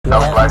No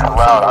blacks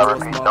allowed. I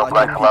repeat, no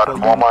blacks allowed at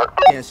Walmart.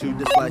 Can't shoot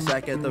this like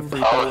Shaq at the free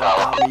throw.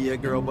 Got me a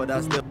girl, but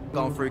I still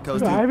on free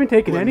coast. I haven't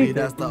taken anything.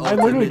 That's the I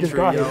literally just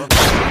got trio. here.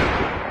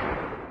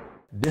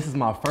 This is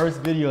my first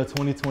video of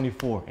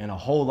 2024 and a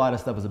whole lot of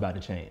stuff is about to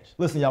change.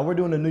 Listen, y'all, we're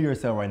doing a New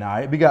Year's sale right now, all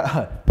right? We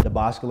got the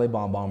Boschele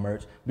Bonbon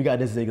merch, we got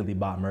the Ziggly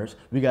Bot merch,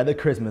 we got the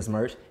Christmas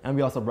merch, and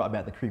we also brought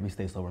back the Creepy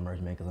Stay Sober merch,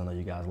 man, because I know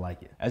you guys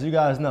like it. As you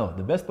guys know,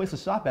 the best place to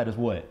shop at is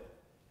what?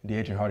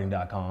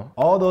 theagenthardy.com.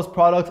 All those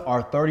products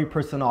are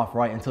 30% off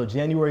right until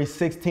January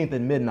 16th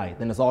at midnight.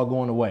 Then it's all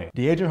going away.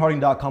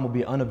 theagenthardy.com will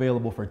be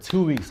unavailable for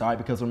 2 weeks, all right,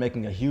 because we're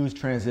making a huge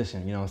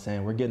transition. You know what I'm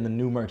saying? We're getting a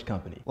new merch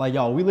company. Like,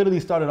 y'all, we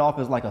literally started off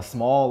as like a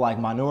small, like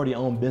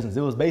minority-owned business.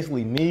 It was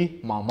basically me,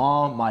 my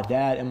mom, my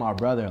dad, and my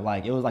brother.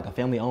 Like, it was like a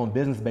family-owned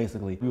business,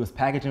 basically. We was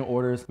packaging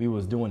orders. We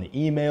was doing the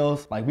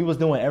emails. Like, we was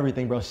doing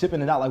everything, bro.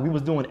 Shipping it out. Like, we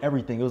was doing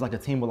everything. It was like a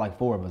team with like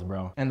 4 of us,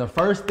 bro. And the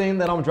first thing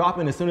that I'm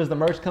dropping as soon as the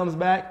merch comes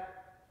back,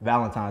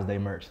 Valentine's Day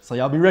merch. So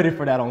y'all be ready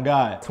for that on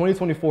God.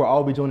 2024,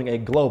 I'll be joining a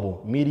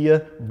global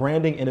media,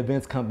 branding, and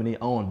events company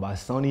owned by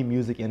Sony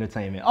Music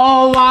Entertainment.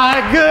 Oh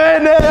my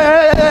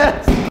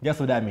goodness!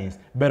 Guess what that means?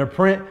 Better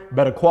print,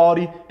 better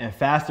quality, and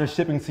faster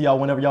shipping to y'all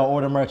whenever y'all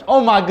order merch.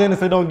 Oh my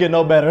goodness, it don't get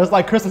no better. It's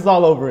like Christmas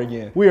all over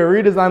again. We are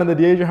redesigning the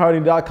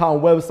theagenthardy.com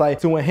website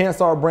to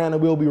enhance our brand,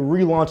 and we'll be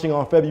relaunching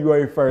on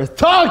February 1st.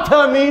 Talk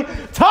to me!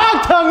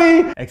 Talk to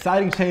me!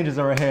 Exciting changes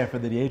are ahead for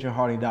the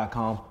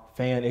theagenthardy.com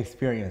fan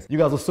experience. You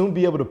guys will soon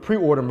be able to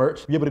pre-order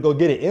merch, be able to go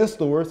get it in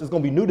stores. There's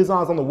gonna be new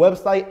designs on the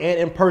website and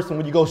in person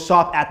when you go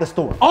shop at the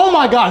store. Oh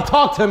my God,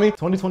 talk to me.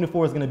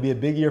 2024 is gonna be a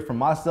big year for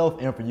myself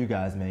and for you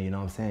guys, man. You know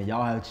what I'm saying?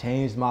 Y'all have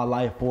changed my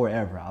life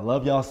forever. I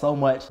love y'all so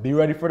much. Be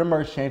ready for the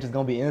merch change. It's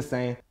gonna be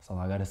insane. That's all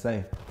I gotta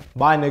say.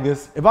 Bye,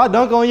 niggas. If I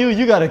dunk on you,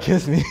 you gotta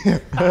kiss me.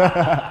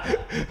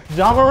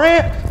 John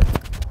Morant,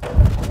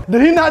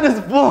 did he not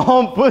just full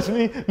on push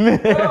me?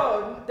 Man.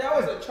 Bro, that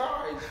was a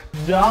charge.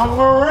 John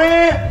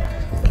Morant.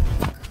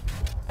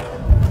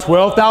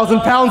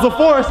 12,000 pounds of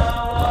force.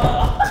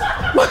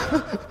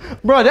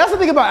 Bro, that's the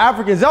thing about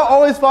Africans. Y'all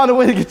always find a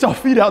way to get your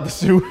feet out the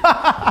shoe.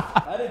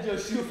 How did your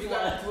shoe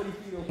fly 20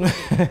 feet away?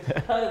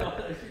 How did all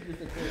that shoe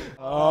disappear?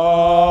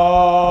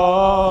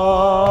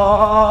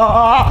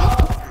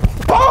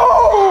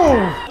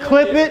 Boom!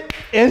 Clip it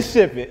and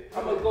ship it.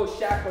 I'm gonna go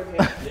Shaq on him.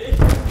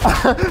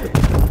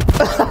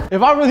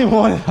 If I really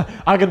wanted,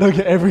 I could look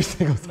at every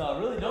single time. No,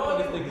 really don't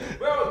want this nigga.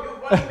 Bro, you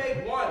want to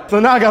make one. So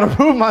now I gotta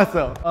prove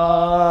myself. Boom!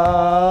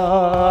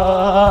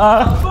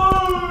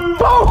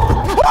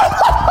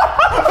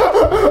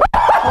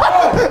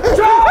 That's a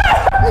job!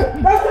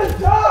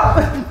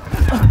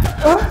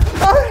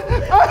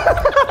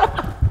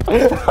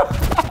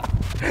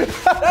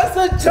 That's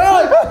a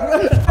joke!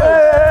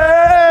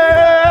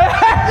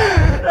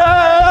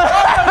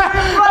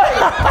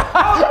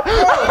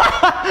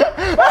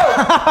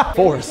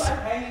 Force.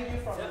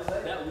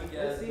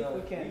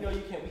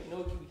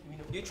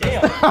 You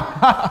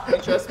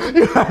trust me?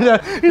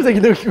 He's like,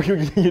 you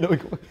know,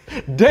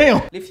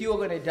 damn. If you were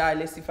gonna die,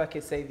 let's see if I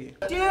can save you.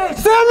 Sammy!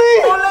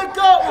 Oh, let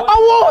go! I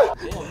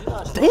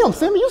won! Damn,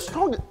 Sammy, you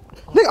strong.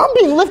 Nigga, I'm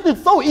being lifted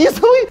so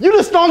easily. You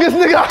the strongest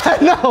nigga I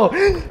know.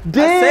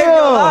 Damn. I saved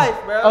your life,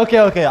 bro.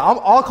 Okay.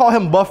 I'll call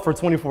him buff for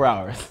 24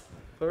 hours.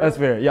 That's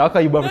fair. Yeah, I'll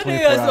call you buff for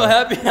 24 hours.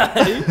 That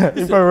nigga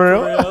so happy. For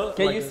real?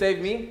 Can you save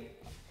me?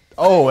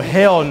 Oh,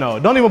 hell no.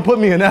 Don't even put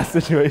me in that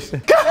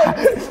situation.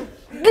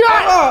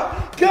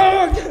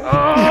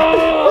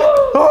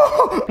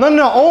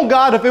 No, on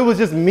God, if it was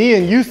just me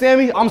and you,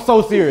 Sammy, I'm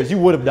so serious, you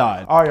would have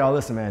died. All right, y'all,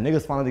 listen, man.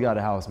 Niggas finally got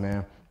a house,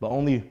 man. But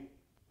only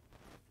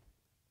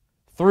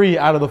 3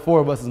 out of the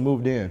 4 of us has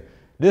moved in.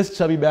 This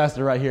chubby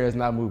bastard right here has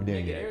not moved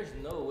in yet. There's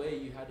no way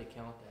you had to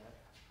count that.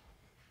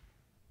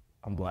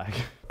 I'm black.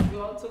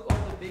 You all took all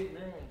the big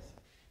rooms.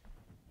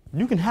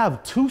 You can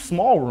have 2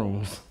 small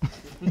rooms.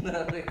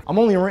 I'm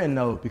only renting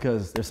though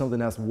because there's something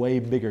that's way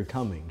bigger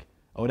coming.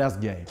 Oh, that's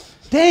gay.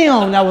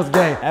 Damn, that was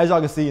gay. As y'all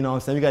can see, you know what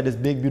I'm saying, we got this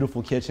big,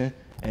 beautiful kitchen,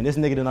 and this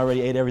nigga done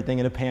already ate everything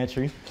in the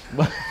pantry.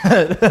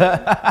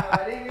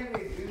 I didn't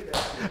even do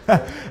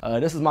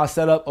that. This is my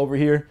setup over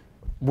here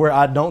where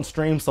I don't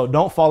stream, so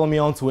don't follow me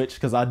on Twitch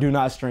because I do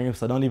not stream,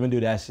 so don't even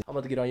do that shit. I'm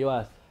about to get on your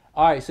ass.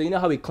 All right, so you know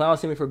how we clown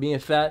Sammy for being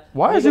fat?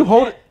 Why is you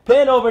holding?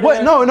 Pen over there.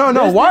 What?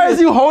 No. Why is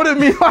you holding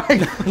me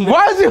like?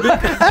 Why is you?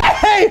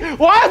 Hey,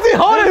 why is he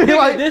holding me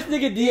like? This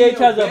nigga DH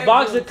has a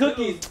box of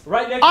cookies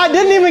right next. I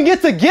didn't even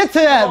get to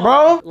that,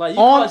 bro. Like you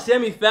call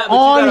Sammy fat, but you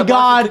got a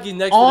box of cookies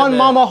next to the bed. On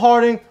Mama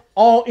Harding,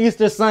 on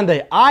Easter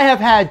Sunday, I have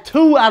had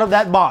 2 out of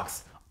that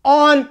box.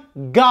 On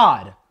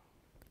God,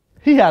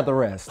 he had the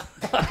rest.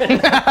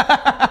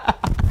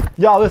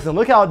 Y'all, listen.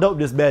 Look how dope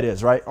this bed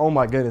is, right? Oh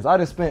my goodness, I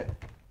just spent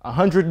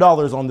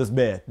 $100 on this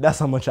bed. That's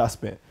how much I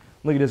spent.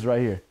 Look at this right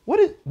here.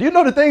 Do you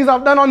know the things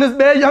I've done on this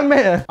bed, young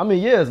man? I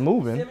mean, yeah, it's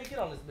moving. Sammy, get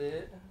on this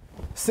bed.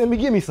 Sammy,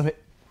 give me some.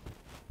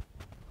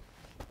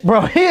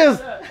 Bro,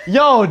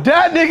 yo,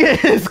 that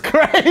nigga is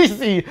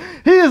crazy.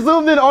 He is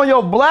zoomed in on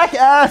your black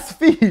ass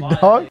feet,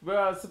 dog. Bro,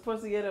 I was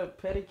supposed to get a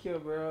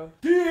pedicure, bro.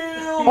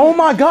 Damn. Oh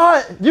my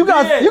God, you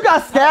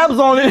got scabs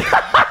on it.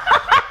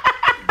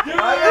 Damn.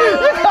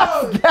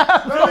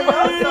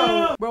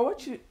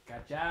 what you,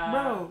 Gotcha.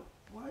 bro?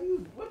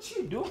 What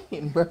you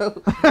doing,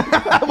 bro?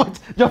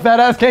 Your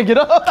fat ass can't get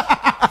up.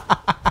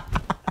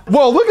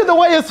 Whoa, look at the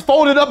way it's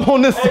folded up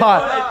on this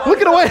side. Look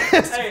at the way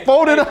it's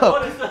folded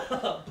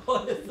up.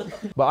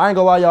 But I ain't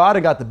gonna lie, y'all, I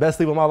done got the best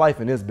sleep of my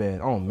life in this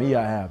bed. On me,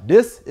 I have.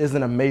 This is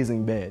an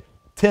amazing bed.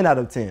 10 out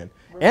of 10.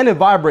 And it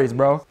vibrates,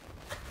 bro.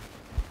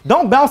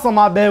 Don't bounce on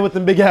my bed with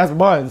them big ass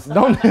buttons.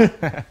 Don't.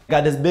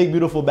 Got this big,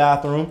 beautiful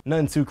bathroom.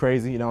 Nothing too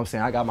crazy, you know what I'm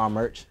saying? I got my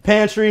merch.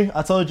 Pantry,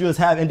 I told you it's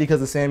half empty because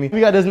of Sammy.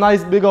 We got this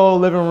nice, big old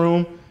living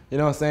room. You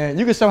know what I'm saying?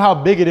 You can show how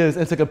big it is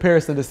into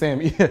comparison to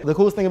Sammy. The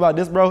coolest thing about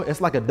this, bro, it's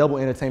like a double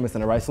entertainment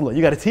center, right? So look,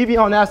 you got a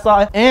TV on that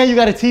side and you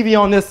got a TV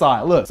on this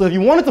side. Look, so if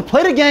you wanted to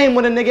play the game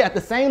with a nigga at the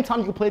same time,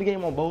 you can play the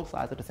game on both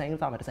sides at the same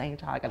time, I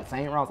got the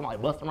same rounds. I'm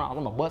like busting around.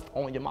 I'm gonna bust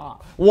on your mom.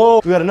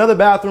 Whoa, we got another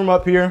bathroom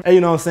up here. Hey,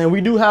 you know what I'm saying?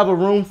 We do have a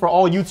room for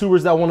all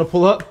YouTubers that want to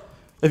pull up.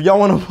 If y'all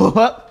want to pull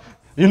up,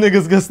 you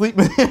niggas can sleep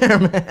in here,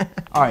 man.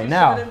 All right,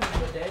 now.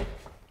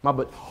 My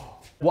butt.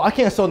 Well, I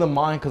can't show them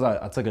mine because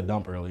I took a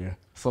dump earlier.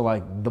 So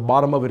like the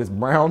bottom of it is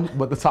brown,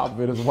 but the top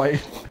of it is white.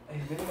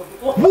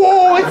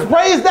 Whoa, it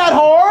sprays that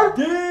hard?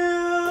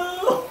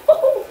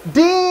 Damn.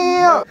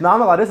 Damn. No, I'm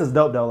not like, this is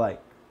dope though. Like,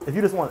 if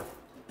you just want it.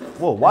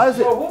 Whoa, why is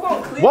it?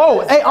 Whoa,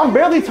 hey, I'm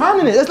barely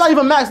turning it. It's not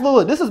even max.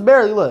 Look, this is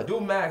barely, look. Do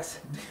max.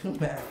 Do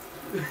max.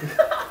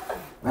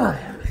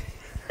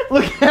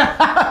 Look,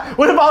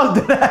 what if I was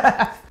doing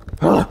that?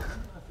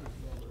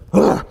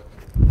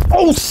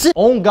 Oh shit.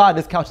 Oh God,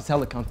 this couch is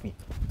hella comfy.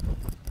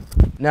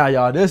 Now,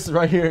 y'all, this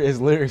right here is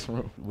Larry's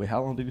room. Wait,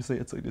 how long did you say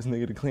it took this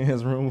nigga to clean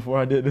his room before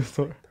I did this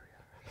tour?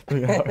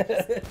 3 hours.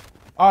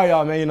 All right,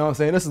 y'all, man, you know what I'm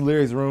saying? This is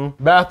Larry's room.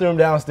 Bathroom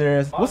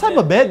downstairs. What type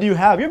of bed do you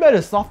have? Your bed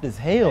is soft as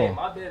hell. Hey,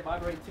 my bed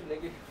vibrates too,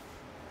 nigga.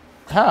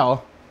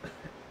 How?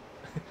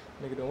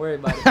 Nigga, don't worry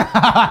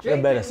about it. Your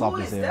bed is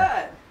soft as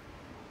hell.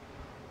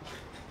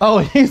 Oh,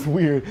 he's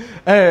weird.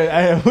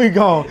 Hey, we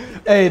gone.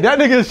 Hey, that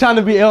nigga is trying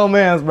to be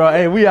L-Mans, bro.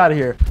 Hey, we out of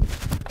here.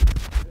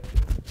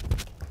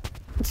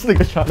 This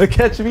nigga trying to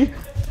catch me.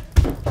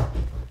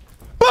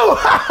 Boom!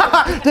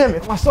 Damn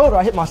it, my shoulder.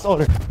 I hit my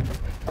shoulder.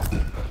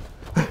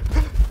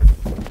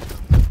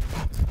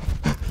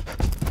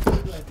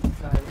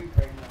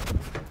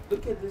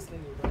 Look at this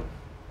nigga, bro.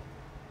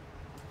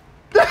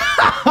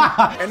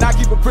 And I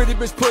keep a pretty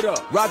bitch put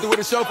up. Ride through with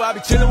a chauffeur, I be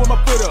chilling with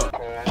my foot up.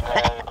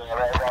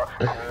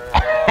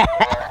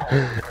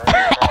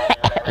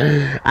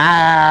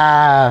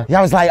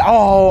 Y'all was like,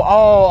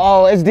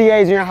 oh, it's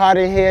D'Adrian Hart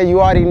in here. You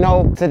already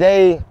know.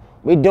 Today,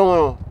 we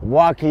doing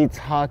Walkie,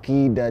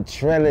 Talkie, the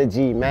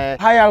trilogy, man.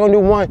 How y'all gonna do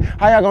 1?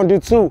 How y'all gonna do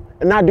 2?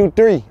 And not do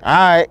 3?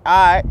 All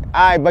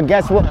right, but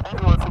guess what? You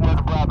doing too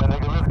much bribing,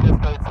 nigga. Let's get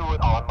straight to it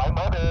on my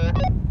mother.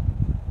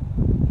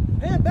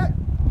 Pan back.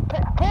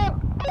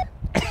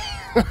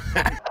 Sorry,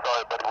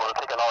 buddy, we're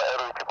taking all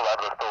elderly people out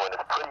of the store, and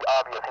it's pretty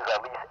obvious he's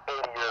at least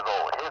 80 years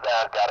old. His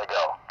ass gotta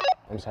go.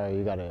 I'm sorry,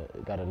 you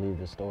gotta leave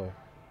the store.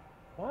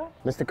 What?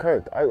 Mr.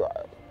 Kirk,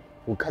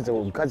 because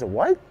of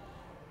what?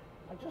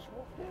 I just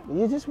walked in.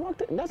 You just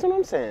walked in. That's what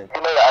I'm saying.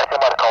 You may ask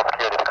somebody to call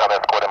security to come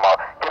escort him out.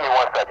 Give me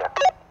 1 second.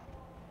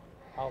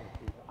 Oh,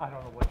 I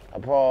don't know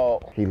what.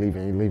 Paul, he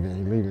leaving.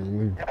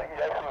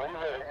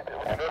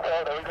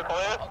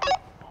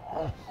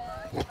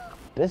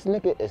 This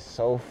nigga is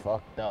so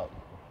fucked up.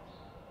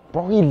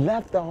 Bro, he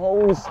left the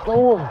whole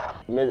store.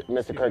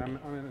 Mr. Kirk. I'm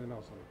in the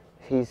middle.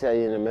 He said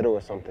you're in the middle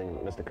or something,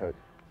 Mr. Kirk.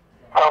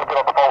 Tell him to get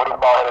off the phone with his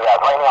bald-headed ass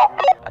right now.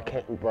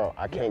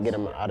 I can't get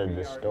him out of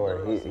the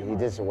store. He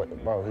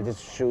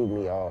just shooed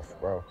me off,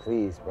 bro.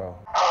 Please, bro.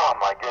 Oh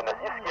my goodness,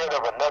 you scared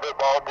of another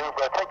bald dude,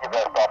 bro? Take your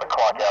vest off and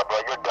clock out, bro.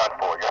 You're done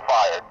for. You're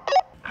fired.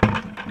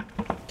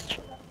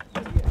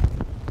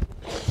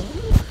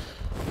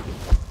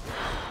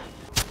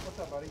 What's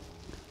up, buddy?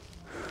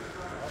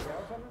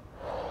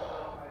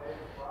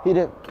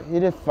 He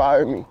did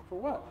fire me. For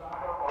what?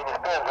 Nigga,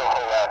 stand your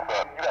whole ass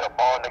up. You got a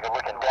bald nigga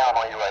looking down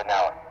on you right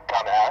now,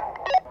 dumbass.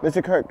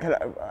 Mr. Kirk,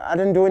 I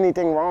didn't do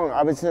anything wrong.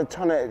 I was just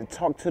trying to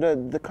talk to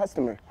the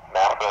customer.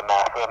 Master.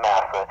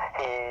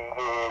 He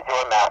is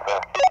your master.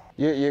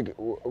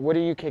 What are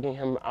you kicking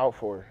him out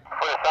for?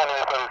 For the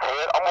shininess of his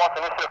head, I'm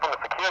watching this shit from the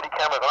security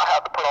cameras and I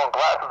have to put on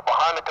glasses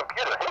behind the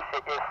computer. His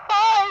shit is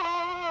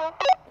silent.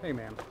 Hey,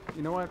 man.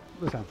 You know what?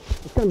 Listen,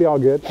 it's gonna be all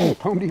good.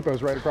 Home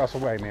Depot's right across the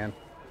way, man.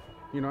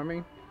 You know what I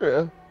mean?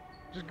 Yeah.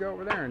 Just go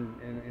over there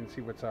and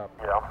see what's up.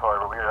 Yeah, I'm sorry,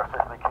 but we are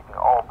officially kicking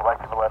all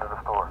black people out of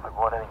the store. So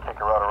go ahead and kick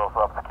her out or else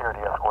I'll have security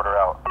escort her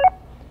out.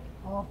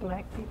 All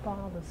black people out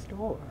of the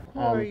store. Who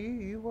are you?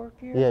 You work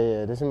here?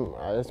 Yeah. This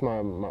is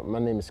my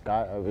name is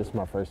Scott. This is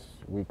my first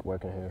week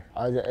working here.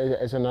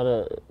 It's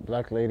another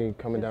black lady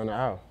coming down the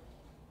aisle.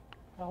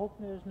 I hope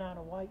there's not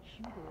a white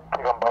shooter.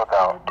 Kick them both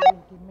out.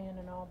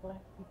 Demanding all black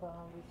people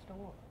out of the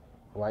store.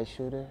 White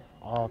shooter?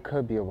 Oh, it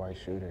could be a white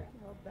shooter.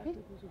 Black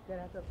people who get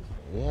out of the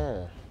store.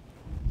 Yeah.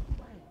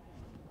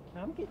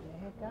 I'm getting the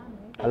heck out,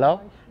 man.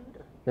 Hello?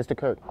 Mr.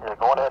 Kirk. Yeah,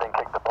 go ahead and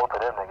kick the both of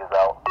them niggas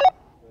out.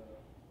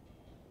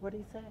 What'd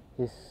he say?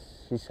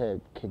 He said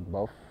kick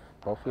both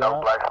of y'all No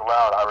out? blacks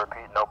allowed. I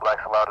repeat, no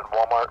blacks allowed in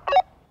Walmart.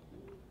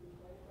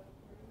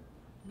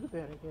 You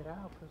better get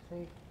out, cause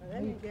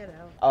let me get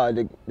out.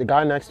 The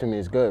guy next to me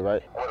is good,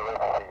 right? What race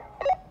is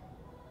he?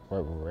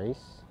 What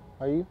race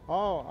are you?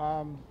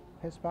 Oh,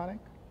 Hispanic.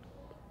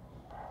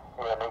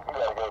 Yeah, nigga, you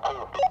gotta go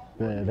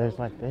too. Yeah, there's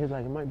like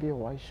it might be a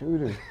white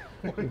shooter.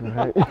 Right? Nigga,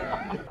 speak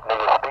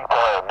to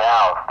her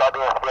now. Stop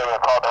being scared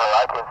and talk to her.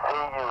 I can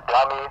see you,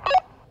 dummy.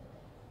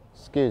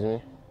 Excuse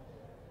me.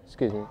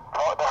 Excuse me.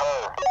 Talk to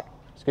her.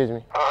 Excuse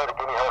me. Tell her to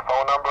give me her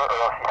phone number or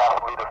else she has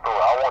to leave the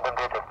store. I want them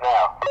digits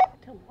now.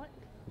 Tell what?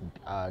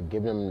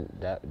 Give them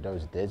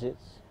those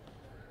digits.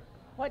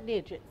 What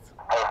digits?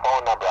 Her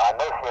phone number. I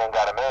know she ain't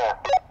got a man.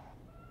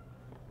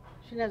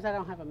 She knows I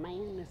don't have a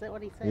man. Is that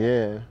what he said?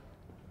 Yeah.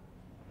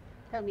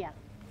 Tell me out.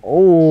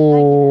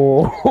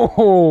 Oh,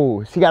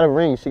 she got a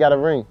ring. She got a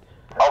ring.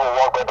 I will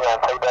walk back there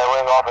and take that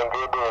ring off and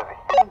get busy.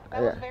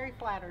 That was very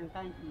flattering.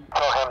 Thank you.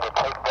 Tell him to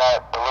take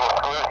the little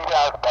screws he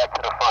has back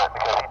to the front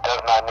because he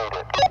does not need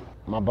it.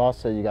 My boss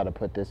said you got to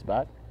put this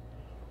back.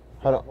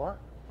 Hold on. What?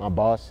 My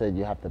boss said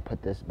you have to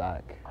put this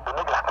back. The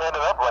nigga's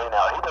standing up right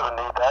now. He doesn't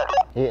need that.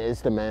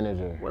 It's the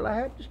manager. Well, I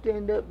had to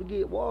stand up to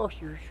get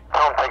washers.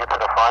 Tell him to take it to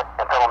the front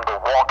and tell him to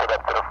walk it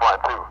up to the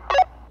front too.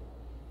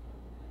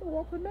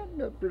 Walking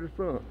nothing up to the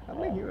front.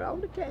 I'm in here all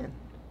the time.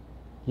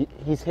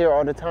 He's here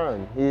all the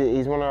time.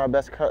 He's one of our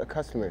best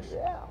customers.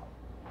 Yeah.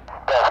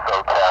 That's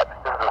so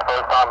cap. This is the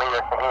first time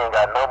here and he ain't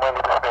got no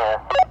money to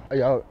spend.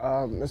 Yo,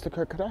 Mr.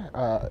 Kirk, could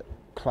I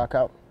clock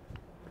out?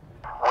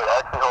 Wait,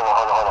 actually,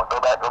 hold on. Go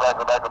back.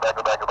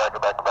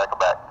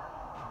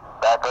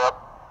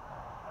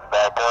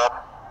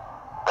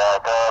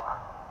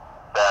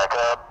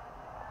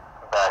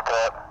 Back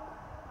up.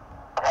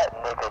 That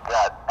nigga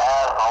got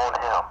ass on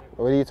him.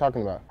 What are you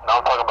talking about? No,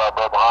 I'm talking about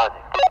bro behind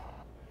you.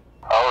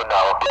 Oh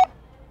no.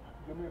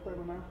 Do me a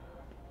favor, man.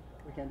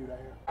 We can't do that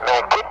here.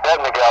 Man, kick that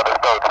nigga out the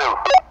store too.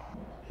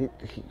 He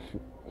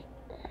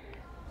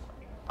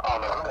I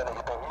don't know who that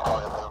nigga think he's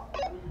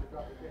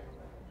talking to.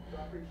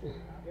 I appreciate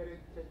it. Get it,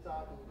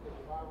 TikTok, and get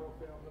the viral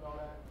films and all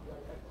that. You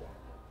gotta catch that.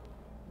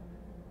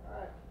 All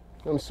right.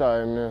 I'm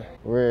sorry, man.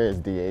 Where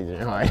is the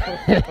agent? All right.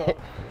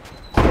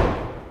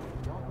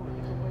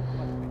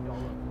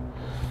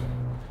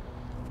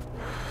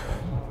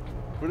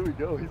 Where do we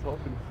go? He's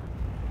hoping.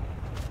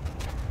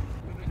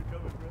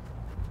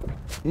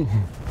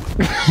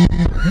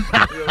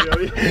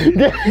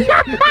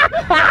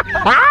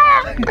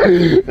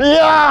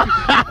 Yeah.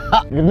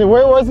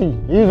 Where was he?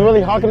 He was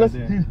really hawking us?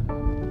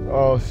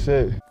 Oh,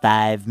 shit.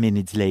 5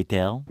 minutes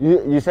later.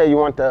 You say you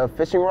want the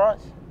fishing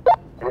rods?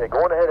 Yeah, go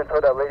on ahead and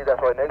tell that lady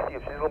that's right next to you.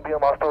 If she's gonna be in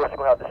my store, she's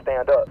gonna have to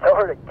stand up. Tell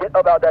her to get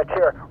up out that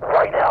chair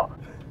right now.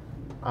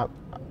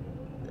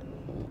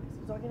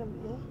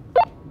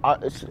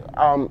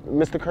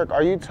 Mr. Kirk,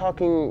 are you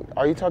talking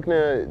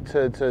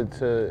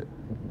to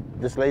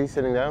this lady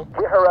sitting down?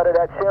 Get her out of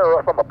that chair or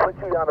else I'm gonna put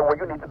you down to where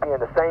you need to be in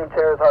the same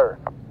chair as her.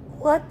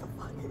 What the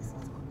fuck is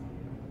this?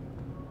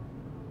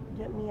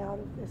 Get me out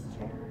of this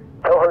chair.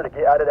 Tell her to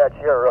get out of that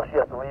chair or else she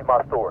has to leave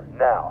my store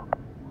now.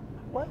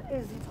 What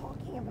is he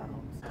talking about?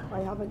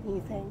 I have a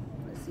knee thing.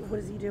 What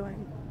is he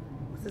doing?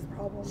 What's his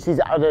problem? She's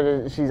out of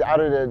the chair now.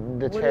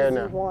 What does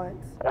he want?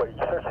 Wait, you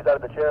sure she's out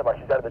of the chair? Like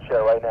she's out of the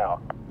chair right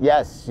now.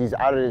 Yes, she's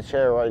out of the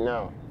chair right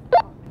now.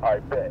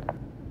 Alright, bet.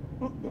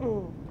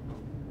 Who?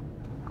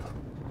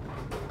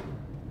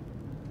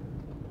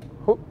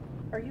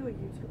 Are you a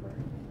YouTuber?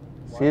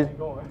 Excuse,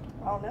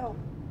 Oh no.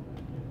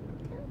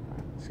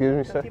 excuse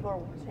me, Some sir. people are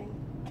watching.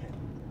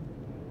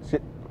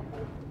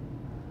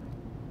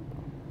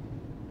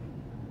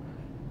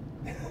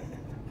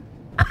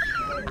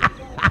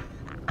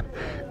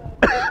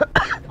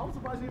 I'm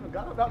surprised you even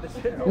got about the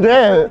shit.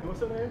 Yeah.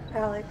 What's your name?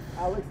 Alex.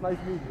 Alex, nice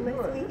to meet you. Nice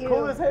to meet you.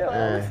 Cool as hell.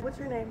 Yeah. What's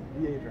your name?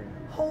 Adrian.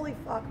 Holy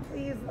fuck,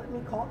 please let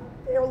me call.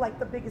 They're like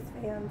the biggest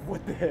fans.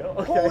 What the hell?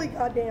 Okay. Holy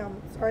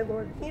goddamn. Sorry,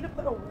 Lord. You need to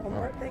put a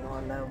Walmart thing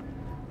on though.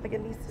 Like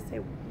it needs to say,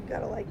 you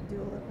gotta like do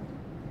a little.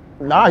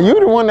 Nah, you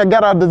the one that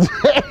got out the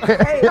chair.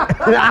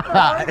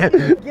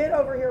 Hey, get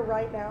over here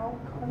right now.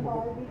 Come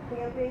on, we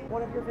camping.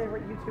 One of your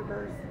favorite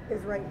YouTubers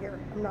is right here.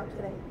 I'm not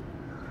kidding.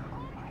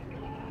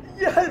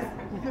 Yes!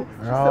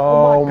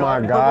 Oh my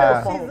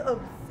God. She's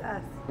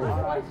obsessed.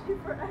 I've watched you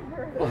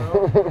forever.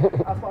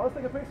 Let's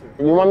take a picture.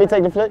 You want me to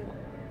take the flick?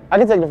 I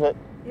can take the flick.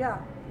 Yeah.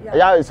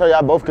 Y'all, so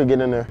y'all both could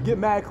get in there. Get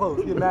mad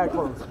close. Get mad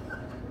close.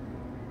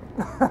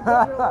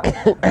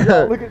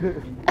 Yo, look at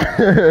this.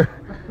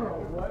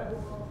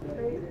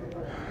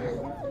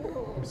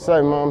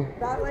 Sorry, Mom.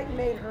 That like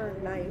made her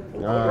night.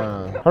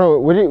 Hold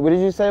on, what did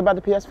you say about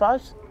the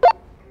PS5s?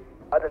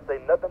 I didn't say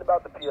nothing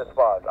about the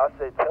PS5s. I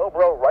said, tell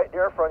bro right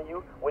there in front of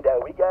you with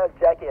that weak ass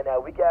jacket and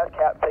that weak ass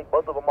cap, take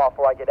both of them off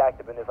before I get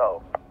active in this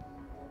hole.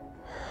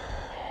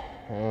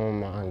 Oh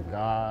my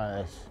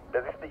gosh.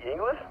 Does he speak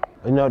English?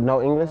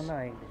 No English?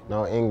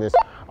 No English.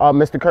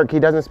 Mr. Kirk, he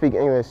doesn't speak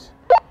English.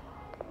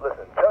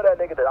 Listen, tell that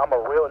nigga that I'm a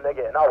real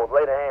nigga and I will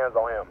lay the hands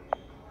on him.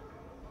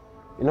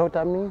 You know what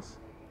that means?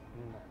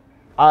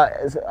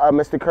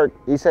 Mr. Kirk,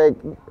 he said,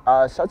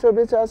 shut your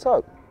bitch ass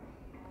up.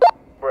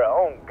 Bro,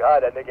 oh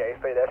God, that nigga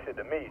ain't say that shit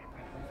to me.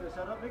 You said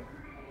shut up, nigga?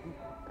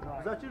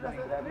 Is that you that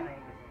said that, nigga?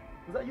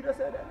 Was that you that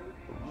said that?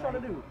 What you trying to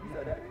do? You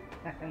said that?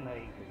 No,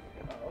 you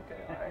Oh,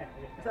 okay, alright.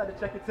 Just had to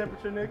check your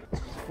temperature, nigga.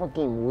 It's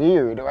fucking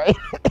weird, right?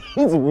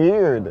 He's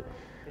weird.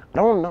 I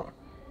don't know.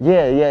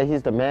 Yeah,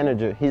 he's the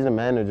manager. He's the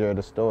manager of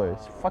the store.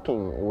 It's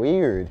fucking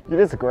weird. You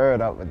just squared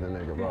up with the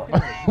nigga, bro.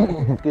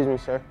 Excuse me,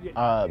 sir.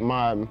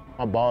 My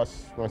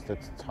boss wants to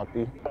talk to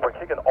you. We're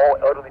kicking all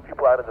elderly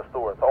people out of the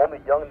store, so only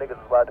young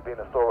niggas is allowed to be in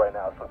the store right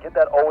now. So get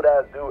that old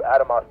ass dude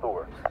out of my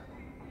store.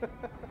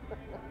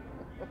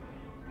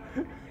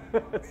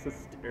 That's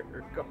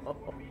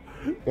hysterical.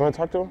 You want to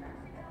talk to him?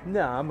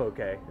 Nah, I'm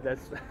okay.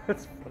 That's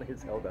funny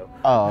as hell though.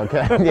 Oh,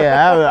 okay.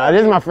 Yeah,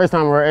 this is my first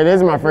time. It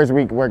is my first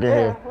week working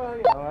here. Well,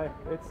 you know,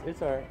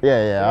 it's alright.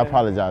 Yeah. I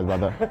apologize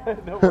about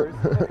that. No worries.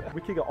 We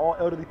kicking all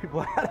elderly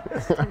people out of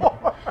the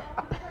store.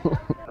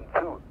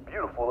 Two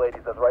beautiful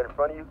ladies that's right in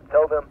front of you.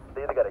 Tell them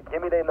they either gotta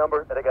give me their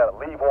number or they gotta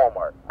leave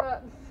Walmart.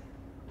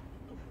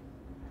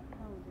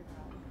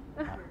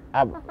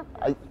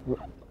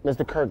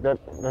 Mr. Kirk, they're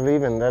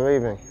leaving. They're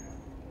leaving.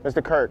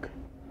 Mr. Kirk,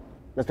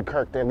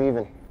 they're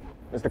leaving.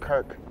 Mr.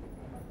 Kirk,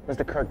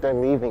 they're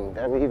leaving.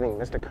 They're leaving.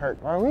 Mr. Kirk.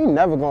 Bro, we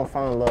never gonna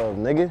find love,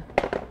 nigga.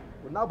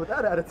 Well, not with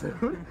that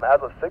attitude.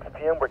 As of 6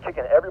 p.m., we're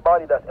kicking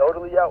everybody that's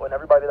elderly out and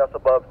everybody that's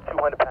above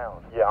 200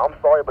 pounds. Yeah, I'm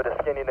sorry, but it's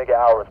skinny nigga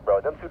hours, bro.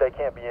 Them two, they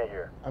can't be in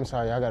here. I'm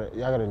sorry, y'all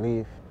gotta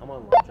leave. I'm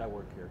on lunch. I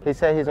work here. He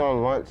said he's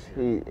on lunch.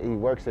 He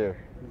works here.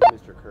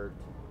 Mr. Kurt.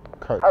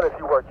 Kirk. How does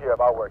he work here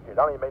if I work here?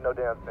 That don't even make no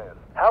damn sense.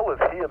 How is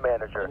he a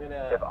manager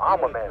if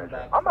I'm a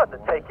manager? I'm about to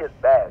take his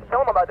badge. Tell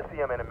him I'm about to see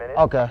him in a minute.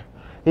 Okay.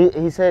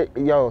 He said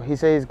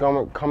he's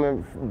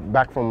coming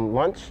back from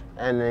lunch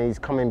and then he's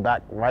coming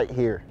back right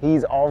here.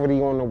 He's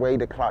already on the way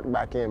to clock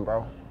back in,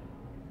 bro.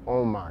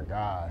 Oh my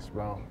gosh,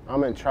 bro.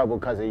 I'm in trouble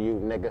because of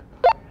you, nigga.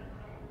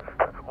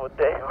 Well,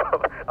 damn. I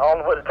don't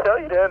know what to tell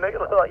you then, nigga.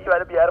 Look like you had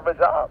to be out of a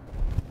job.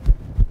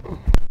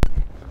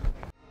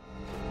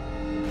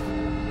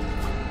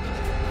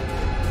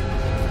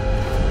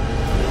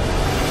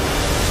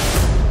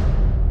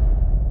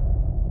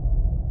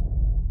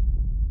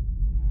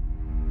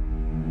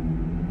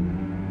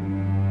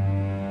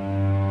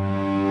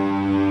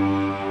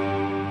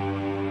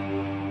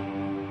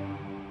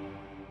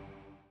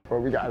 Bro,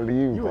 we gotta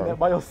leave, You bro. in there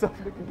by yourself,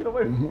 nigga. Get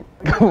away from me.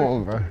 Come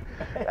on, bro.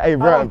 Hey,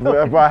 bro,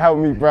 help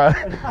me, bro.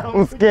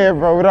 I'm scared,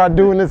 bro. What do I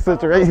do in this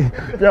situation?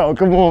 Yo,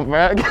 come on,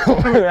 bro.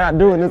 What do I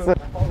do in this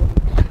situation?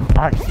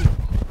 All right.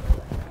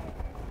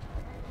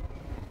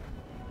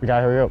 We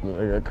gotta hurry up.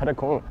 Cut a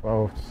corner.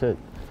 Oh, shit.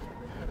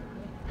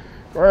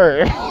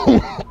 Bro.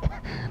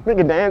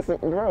 Nigga dancing,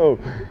 bro.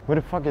 Where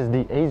the fuck is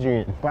the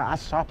Adrian? Bro, I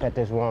shop at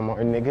this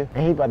Walmart, nigga.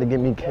 And he about to get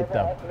me kicked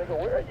out. Nigga,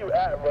 where are you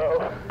at,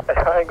 bro?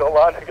 I ain't gonna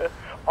lie, nigga.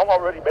 I'm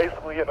already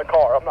basically in the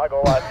car. I'm not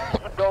gonna lie.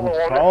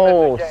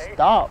 Bro,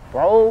 stop,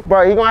 bro.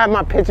 Bro, you gonna have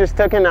my pictures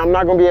taken and I'm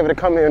not gonna be able to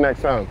come here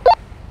next time.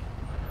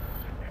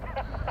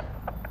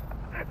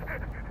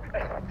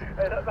 Hey,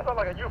 that sounds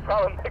like a you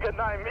problem, nigga,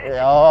 not me.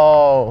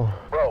 Yo.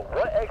 Bro,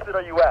 what exit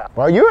are you at?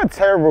 Bro, you're a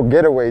terrible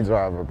getaway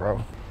driver,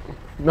 bro.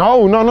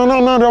 No. Now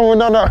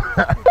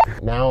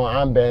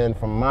I'm banned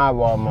from my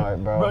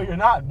Walmart, bro. Bro, you're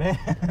not,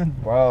 man.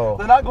 Bro.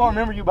 They're not gonna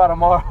remember you by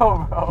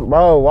tomorrow, bro.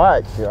 Bro,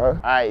 watch, yo. All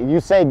right, you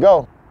say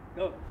go.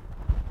 Go.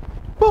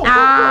 Boom,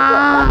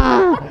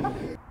 Ah!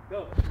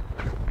 Go.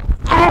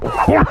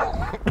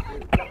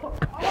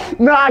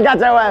 No, I got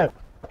your ass.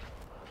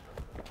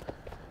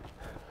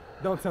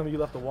 Don't tell me you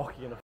left the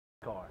walkie in the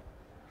car.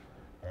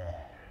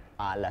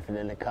 I left it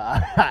in the car.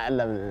 I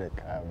left it in the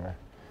car, bro.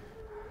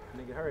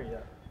 Nigga, hurry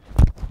up.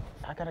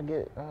 I gotta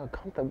get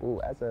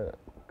comfortable as a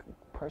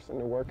person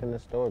to work in the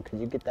store. Could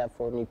you get that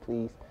for me,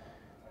 please?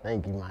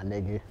 Thank you, my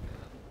nigga.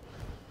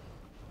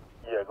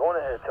 Yeah, go on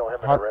ahead and tell him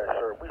in the red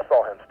shirt. We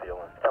saw him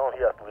stealing. Tell him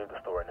he has to leave the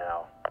store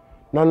now.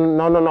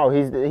 No.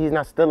 He's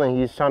not stealing.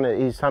 He's trying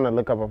to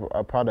look up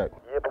a product.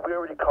 Yeah, but we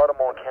already caught him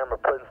on camera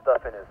putting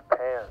stuff in his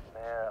pants,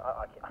 man.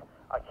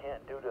 I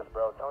can't do this,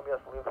 bro. Tell him he has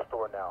to leave the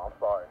store now. I'm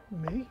sorry.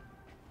 Me?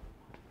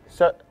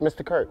 Sir,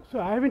 Mr. Kirk. So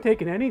I haven't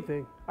taken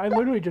anything. I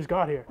literally just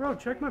got here. Bro,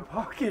 check my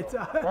pockets.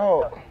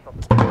 Bro.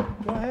 Go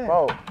ahead.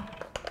 Bro.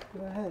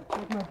 Go ahead.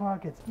 Check my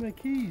pockets. My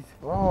keys.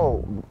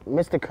 Bro,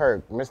 Mr.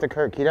 Kirk,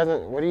 he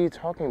doesn't, what are you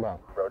talking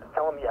about? Bro, just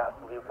tell him he has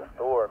to leave the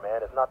store,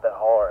 man. It's not that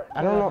hard.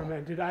 I don't know.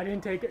 Man, dude, I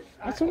didn't take it.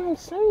 That's what I'm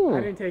saying.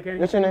 I didn't take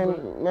anything. What's your name,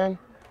 man?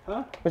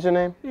 Huh? What's your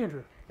name?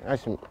 Andrew.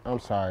 I'm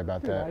sorry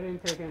about Dude, that. I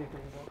didn't take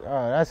anything, bro.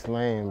 Oh, that's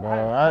lame, bro.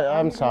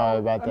 I'm sorry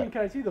about I mean, that.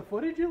 can I see the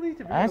footage at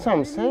least? That's what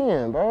I'm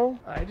saying, bro.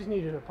 I just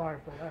needed a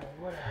part, but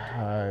whatever.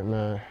 Alright,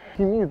 man.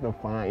 He needs to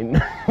find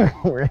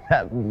where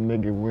that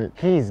nigga went.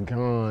 He's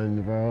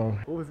gone, bro.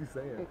 What was he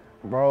saying?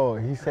 Bro,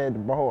 he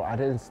said, bro, I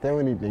didn't steal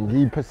anything.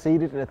 He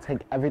proceeded to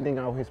take everything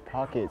out of his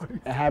pockets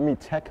and had me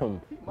check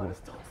him. He might have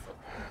stole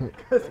something.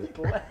 Because he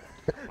left.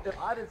 If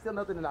I didn't steal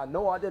nothing and I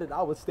know I did it,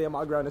 I would stand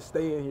my ground and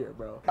stay in here,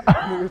 bro.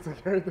 Nigga took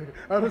everything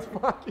out of his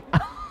pocket.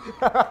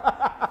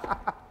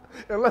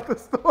 And left the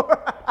store.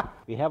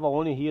 We have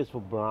only here for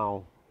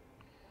brown.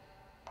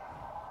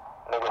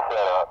 Nigga, shut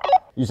up.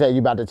 You said you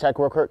about to check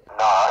real quick? Nah,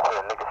 I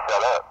said nigga,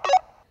 shut up.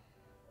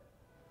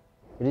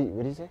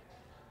 What did he say?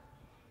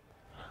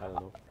 I don't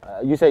know.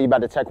 You said you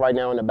about to check right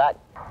now in the back?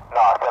 No,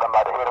 I said I'm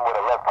about to hit him with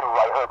a left 2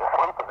 right hook to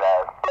sleep his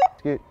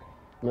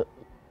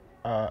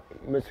ass.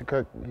 Mr.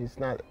 Cook, he's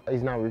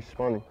not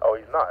responding. Oh,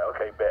 he's not?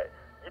 Okay, bet.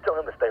 You tell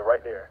him to stay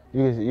right there.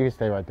 You can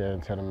stay right there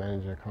until the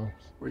manager comes.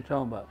 What are you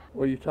talking about?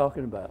 What are you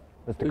talking about?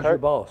 Mr. Who's Kirk? your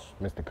boss?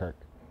 Mr. Kirk.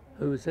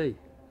 Who is he?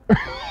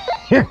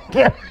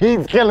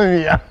 He's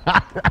killing me.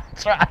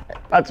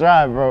 I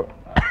tried, bro.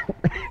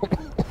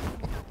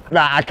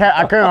 Nah, I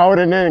couldn't hold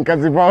it in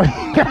because bro,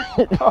 he kept,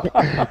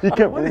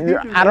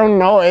 I don't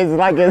know. It's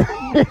like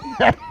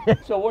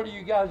it's. So what are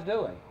you guys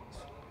doing?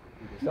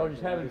 Y'all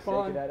just having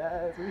fun?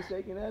 We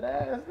shaking that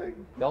ass.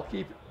 Y'all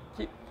keep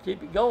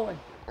it going.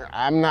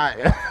 I'm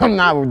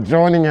not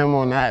joining him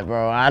on that,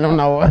 bro. I don't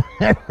know.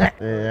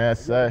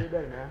 Yes, sir.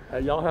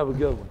 Y'all have a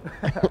good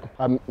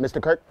one.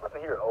 Mr. Kirk. Listen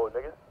here, old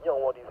nigga. You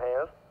don't want these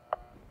hands.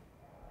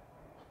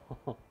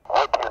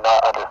 What do you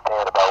not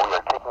understand about we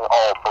are kicking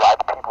all black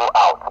people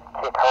out?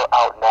 Kick her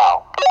out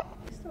now.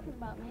 He's talking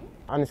about me.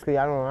 Honestly,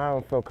 I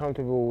don't feel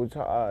comfortable with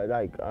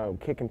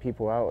kicking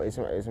people out. It's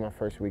my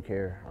first week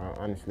here.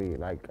 Honestly,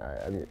 like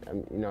I'm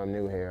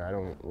new here. I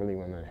don't really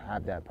want to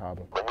have that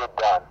problem. But you're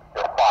done.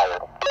 You're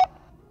fired.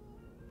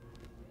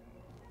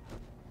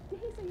 Did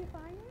he say you're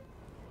fired?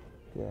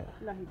 Yeah.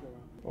 No, he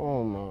didn't.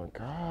 Oh my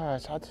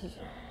gosh, I just.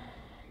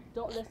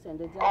 Don't listen.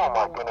 The Oh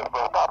my goodness,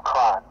 bro, stop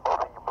crying. Both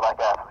of you black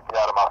asses, get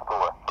out of my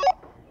store.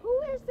 Who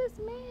is this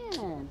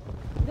man?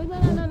 No.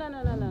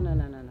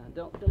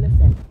 Don't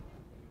listen.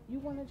 You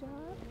want a job?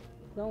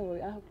 Don't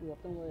worry, I'll hook you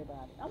up. Don't worry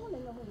about it. I want to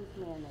know who this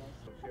man is.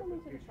 Follow me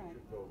to the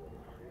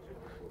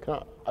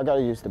front. I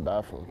gotta use the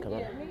bathroom. Can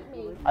Yeah, meet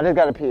me. I just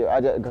gotta pee.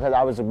 Because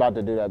I was about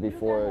to do that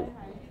before.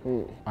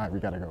 All right, we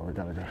gotta go.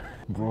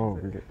 Bro,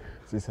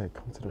 she said,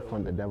 come to the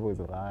front. The devil is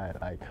a lie.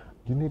 Like,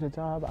 you need a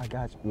job? I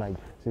got you. Like,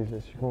 she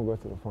said, she gonna go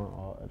to the front.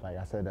 Like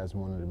I said, that's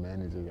one of the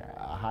managers.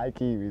 High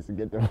key, we used to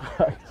get the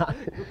fuck.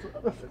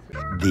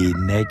 The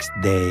next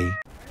day.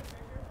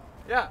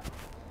 Yeah.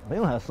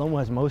 Balin has so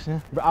much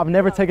motion. Bro, I've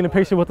never taken a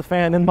picture with a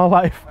fan in my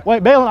life.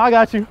 Wait, Balin, I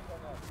got you.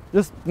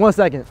 Just 1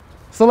 second.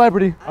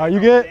 Celebrity. Are you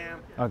good?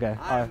 Okay.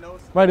 All right.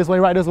 Right this way,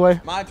 right this way.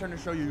 My turn to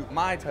show you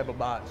my type of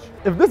botch.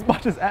 If this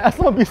botch is ass,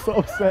 I'm gonna be so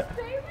upset.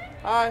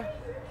 Hi.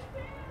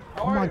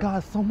 Oh my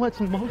God, so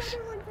much emotion.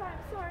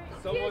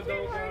 Someone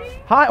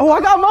Hi. Oh, I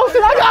got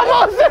motion.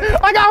 Oh,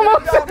 I got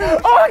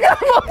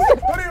motion.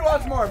 Who do you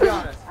watch more, be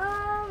honest?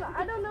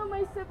 I don't know.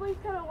 My siblings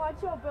kind of watch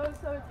y'all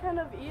both, so it's kind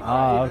of even.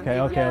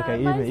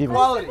 Okay. Even.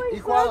 Equality.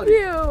 Love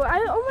you.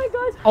 Oh my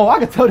gosh. Oh, I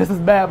can tell this is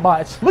bad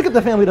botch. Look at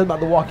the family that's about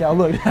to walk out.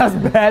 Look, that's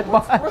bad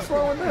botch. What's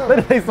wrong with them?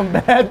 They take some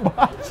bad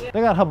botch.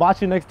 They got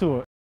hibachi next to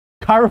it.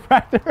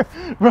 Chiropractor?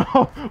 Bro,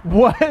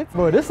 what?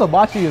 Bro, this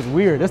hibachi is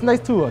weird. It's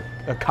next to a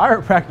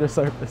chiropractor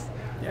service.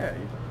 Yeah,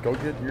 you go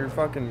get your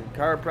fucking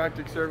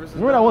chiropractic services.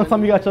 Remember that one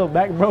time you got your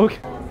back broke?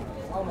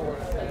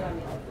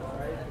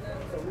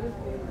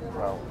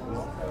 Bro,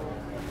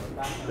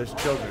 there's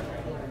children.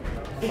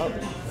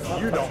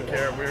 You don't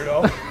care,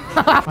 weirdo.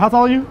 How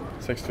tall are you?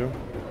 6'2".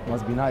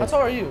 Must be nice. How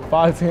tall are you?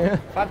 5'10".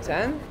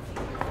 5'10"?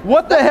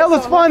 What the hell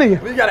is funny?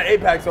 We got an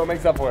 8-pack, so it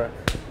makes up for it.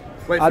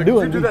 Wait, so I do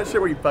you do that shit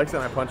where you flex it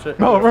and I punch it?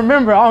 Bro,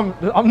 remember, I'm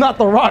not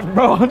The Rock,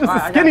 bro. I'm just a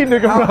skinny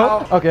nigga,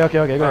 bro. Okay,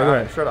 go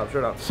ahead. Shirt up.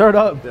 Shirt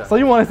up. Yeah. So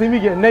you want to see me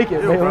get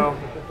naked, baby? Bro.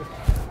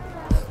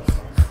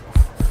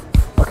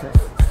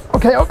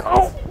 Okay.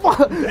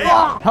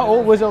 Oh, how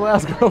old was your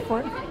last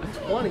girlfriend?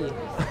 20.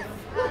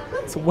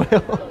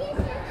 12.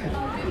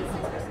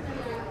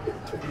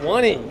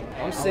 20.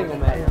 I'm single,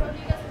 man.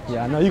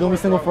 Yeah, I know you're gonna be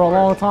single for a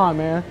long time,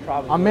 man.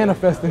 Probably. I'm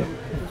manifesting.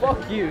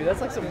 Fuck you.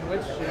 That's like some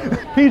witch shit.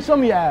 Pete, show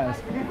me your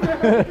ass.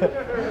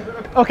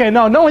 Okay,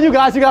 no, knowing you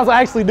guys will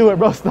actually do it,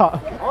 bro.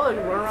 Stop. I want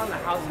to run around the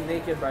house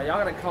naked, bro. Y'all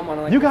gotta come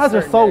on like You guys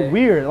are so day.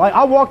 weird. Like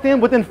I walked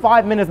in within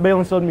 5 minutes,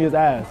 Balin showed me his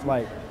ass.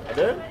 Like, I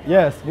did?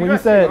 yes. When you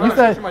said,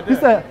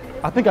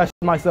 I think I shit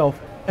myself,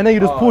 and then you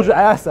just pulled your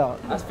ass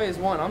out. That's phase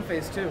 1. I'm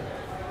phase 2.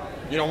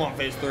 You don't want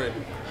phase 3.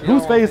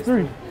 Who's phase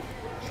 3?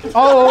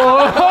 Oh,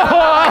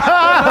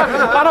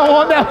 I don't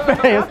want that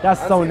face. That's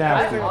so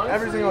nasty.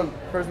 Every single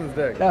person's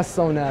dick. That's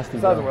so nasty.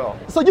 Besides the Will.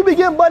 So you be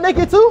getting butt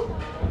naked too?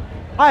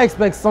 I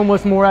expect so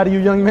much more out of you,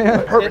 young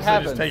man.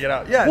 Purposely just take it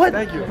out. Yes, what?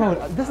 Thank you. Bro,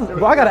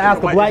 bro, I gotta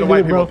ask the black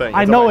dude, bro.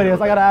 I know it is.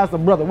 I gotta ask the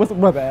brother. What's the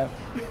brother have?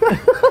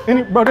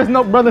 Bro, there's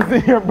no brothers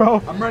in here,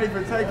 bro. I'm ready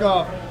for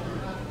takeoff.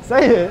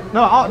 Say it.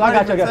 No, I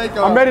got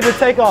you. I'm ready to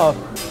take off.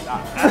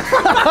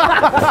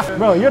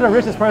 Bro, you're the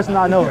richest person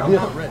I know. I'm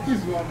not rich.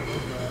 He's rich.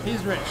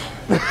 He's rich.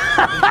 I'm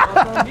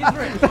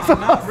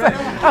not rich.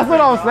 That's what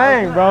I'm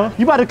saying, bro.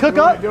 You about to cook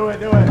up? Do it.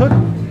 Cook.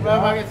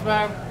 Well, I get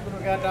my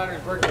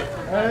goddaughter's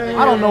birthday.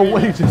 I don't know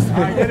what he just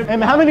said. Hey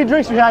man, how many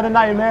drinks you had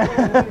tonight, man?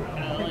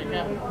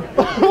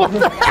 What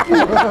the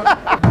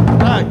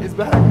heck? He's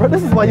back. Bro,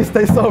 this is why you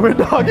stay sober,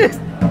 dog. He's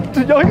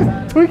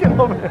tweaking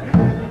over there.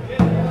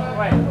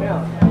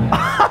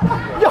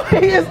 Yo,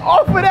 he is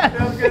off of that.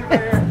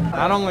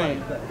 Not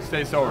only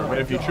stay sober, but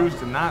if you choose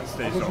to not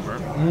stay sober,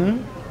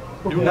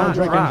 do Don't not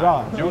drink and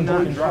drive. drive. Do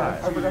not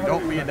drive.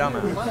 Don't be a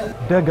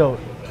dumbass. The goat.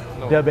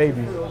 The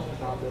baby.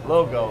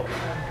 Logo.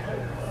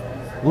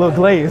 A little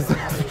glazed.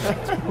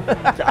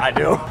 I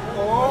do.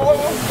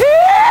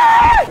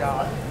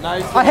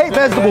 Nice. I hate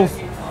vegetables.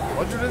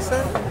 What'd you just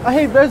say? I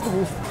hate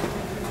vegetables.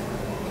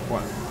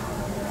 What?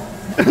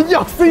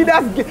 Yo, see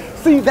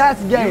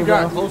that's gay, You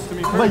bro. got close to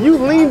me first. But you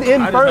leaned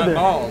in further.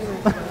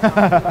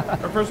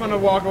 The first one to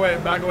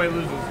back away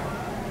loses.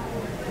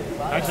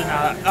 Actually,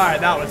 not. All right,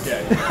 that was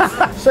gay.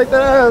 Shake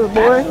that ass,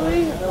 boy.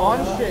 Actually,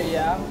 on shit,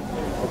 yeah.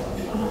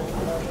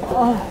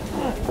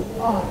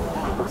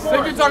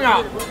 Stick your tongue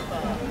out.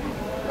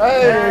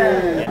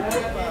 Hey.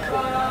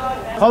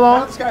 Hold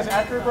on. This guy's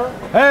accurate, bro.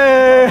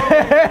 Hey.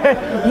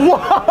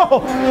 Whoa.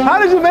 How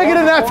did you make it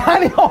in that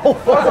tiny hole?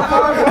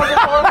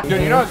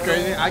 Dude, you know what's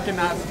crazy? I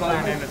cannot spell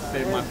your name to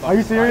save my fucking Are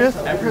you serious?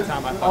 life. Every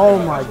time I fucking Oh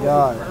my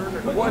god.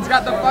 Well, it's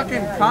got the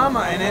fucking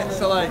comma in it,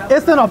 so like.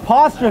 It's an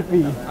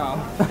apostrophe.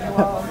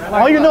 Oh.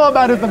 All you know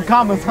about is the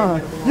commas, huh?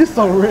 You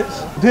so rich.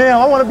 Damn,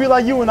 I want to be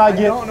like you when I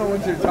get I don't know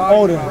what you're talking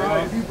older.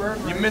 about.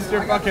 You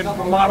Mr. fucking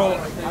model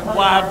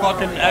lad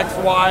fucking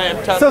XY and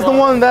Tesla. Says the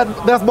one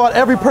that's bought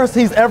every person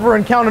he's ever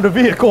encountered a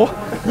vehicle.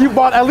 You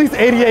bought at least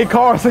 88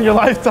 cars in your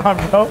lifetime,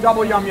 bro.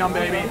 Double yum yum,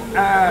 baby.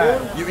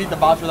 You eat the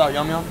box without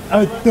yum yum?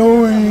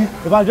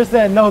 If I just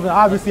said no, then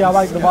obviously I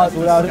like the box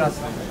without it.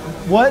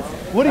 What?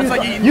 What do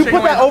Like you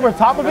put that over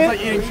top of it? That's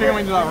like eating chicken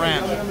wings without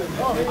ranch.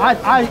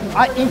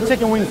 I eat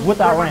chicken wings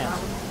without ranch.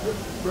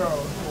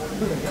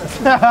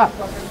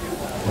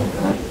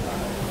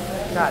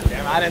 God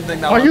damn, I didn't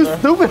think that Are was you there.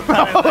 stupid,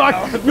 bro?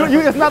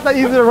 It's not that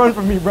easy to run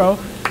from me, bro.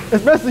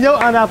 Especially your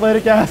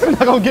unathletic ass. You're not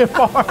gonna get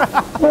far.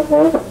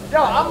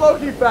 Yo, I'm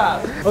low-key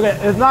fast. Okay,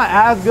 it's not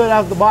as good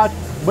as the box,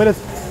 but it's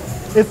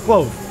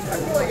close. I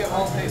feel like it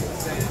all tastes the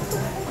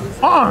same.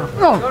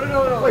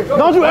 No. Wait,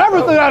 Don't you ever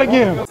say that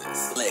again.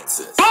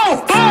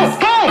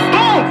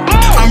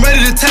 I'm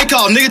ready to take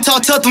off. Nigga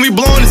talk tough and we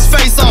blowing his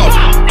face off.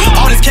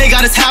 All this K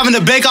got us having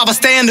to bake off. I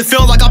stay in the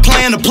field like I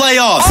play in the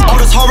playoffs. All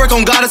this hard work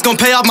on God is gonna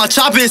pay off. My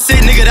chopper is sick,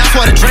 nigga, that's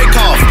why the Drake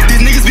off.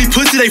 These niggas be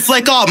pussy, they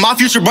flake off. My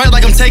future bright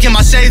like I'm taking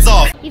my shades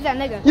off. He's that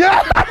nigga.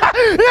 Yeah.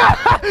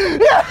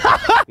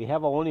 We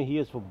have only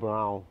ears for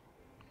brown.